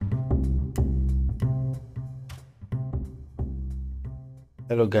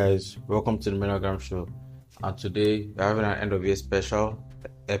Hello guys, welcome to the Melagram Show. And today we're having an end of year special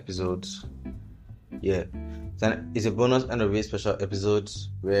episode. Yeah, it's a bonus end of year special episode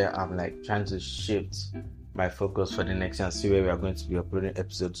where I'm trying to shift my focus for the next year and see where we are going to be uploading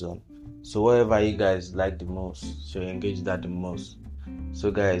episodes on. So whatever you guys like the most, so engage that the most.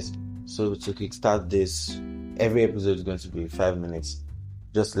 So guys, to kickstart this, every episode is going to be 5 minutes.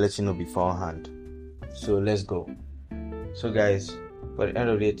 Just to let you know beforehand. So let's go. So guys, for the end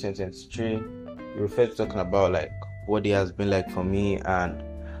of the year 2023, we refer to talking about what it has been like for me and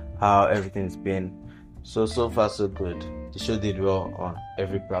how everything's been. So far so good. The show did well on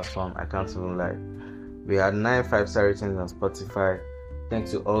every platform. I can't even lie. We had 9 5-star ratings on Spotify.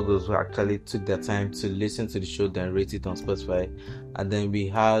 Thanks to all those who actually took their time to listen to the show, then rate it on Spotify. And then we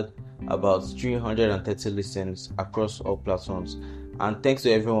had about 330 listens across all platforms. And thanks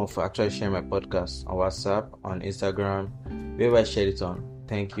to everyone for actually sharing my podcast on WhatsApp, on Instagram, wherever I shared it on.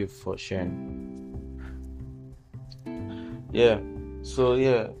 Thank you for sharing. The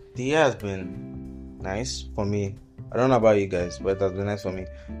year has been nice for me. I don't know about you guys, but it has been nice for me.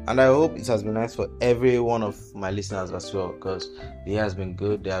 And I hope it has been nice for every one of my listeners as well, because the year has been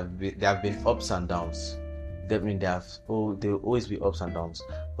good. There have been ups and downs. Definitely there will always be ups and downs.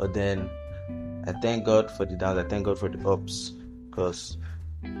 But then I thank God for the downs, I thank God for the ups, because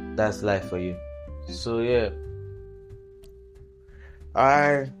that's life for you. So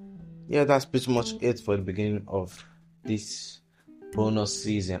that's pretty much it for the beginning of this bonus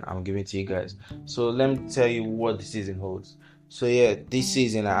season I'm giving to you guys. So let me tell you what the season holds. So this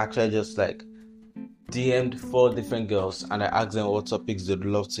season I actually just DM'd 4 different girls and I asked them what topics they'd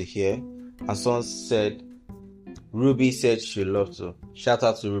love to hear, and someone said, Ruby said she'd love to. Shout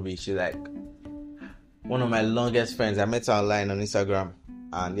out to Ruby. She's one of my longest friends. I met her online on Instagram,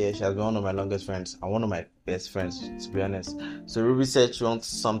 and she has been one of my longest friends and one of my best friends, to be honest. So Ruby said she wants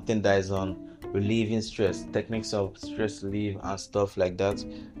something that is on relieving stress, techniques of stress relief and stuff like that.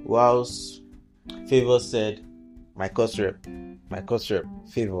 Whilst Favor said, my course rep,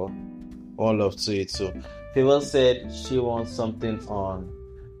 Favor, all love to it. So Favor said she wants something on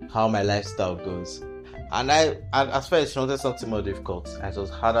how my lifestyle goes. And at first she wanted something more difficult, and it was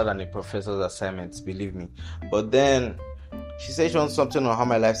harder than a professor's assignment, believe me. But then she said she wants something on how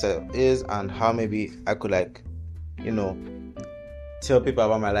my lifestyle is and how maybe I could tell people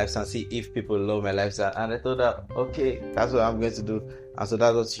about my lifestyle and see if people love my lifestyle. And I thought that, okay, that's what I'm going to do. And so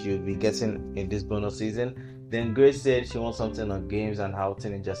that's what you'll be getting in this bonus season. Then Grace said she wants something on games and how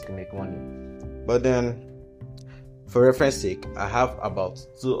teenagers can make money. But then, for reference sake, I have about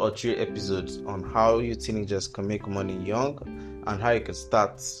 2 or 3 episodes on how you teenagers can make money young and how you can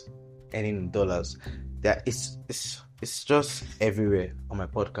start earning dollars. It's just everywhere on my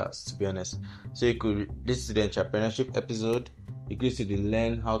podcast, to be honest. So you could listen to the entrepreneurship episode. You could listen to the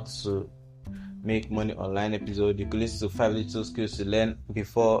learn how to make money online episode. You could listen to 5 little skills to learn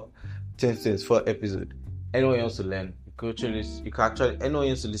before 2024 episode. Anyone wants to learn, anyone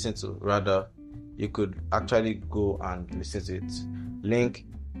wants to listen to, rather, you could actually go and listen to it. Link,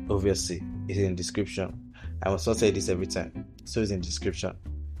 obviously, is in the description. I must not say this every time, so it's in the description.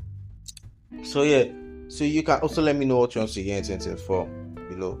 So you can also let me know what you want to hear in 2024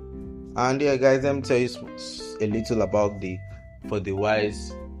 below. And guys, let me tell you a little about for the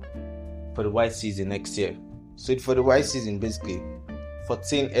wise season next year. So for the wise season, basically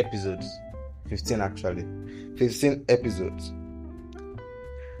 14 episodes, 15 episodes.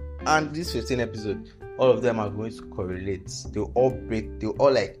 And these 15 episodes, all of them are going to correlate. They'll all be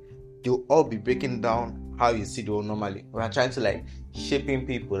breaking down how you see the world normally. We are trying to shaping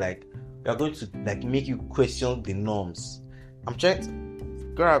people. We are going to make you question the norms. I'm trying to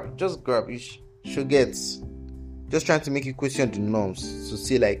grab. You should get. Just trying to make you question the norms to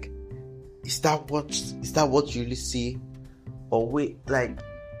see is that what you really see, or wait,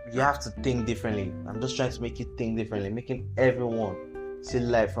 you have to think differently. I'm just trying to make you think differently, making everyone see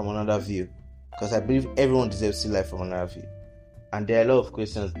life from another view, because I believe everyone deserves to see life from another view. And there are a lot of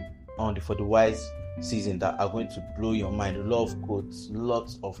questions for the wise season that are going to blow your mind. Lots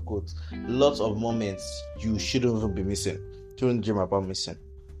of moments you shouldn't even be missing, shouldn't dream about missing.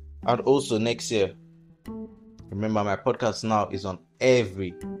 And also next year, remember, my podcast now is on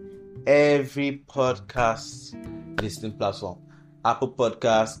every podcast listening platform: Apple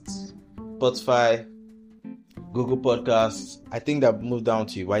Podcasts, Spotify, Google Podcasts. I think that moved down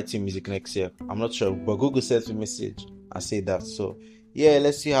to YT Music next year. I'm not sure, but Google sent me a message and said that. So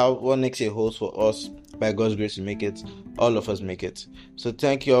let's see what next year holds for us. By God's grace, we make it. All of us make it. So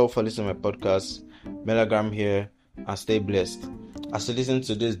thank you all for listening to my podcast. Melagram here, and stay blessed. As you listen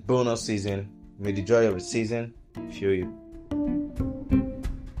to this bonus season, may the joy of the season fuel you.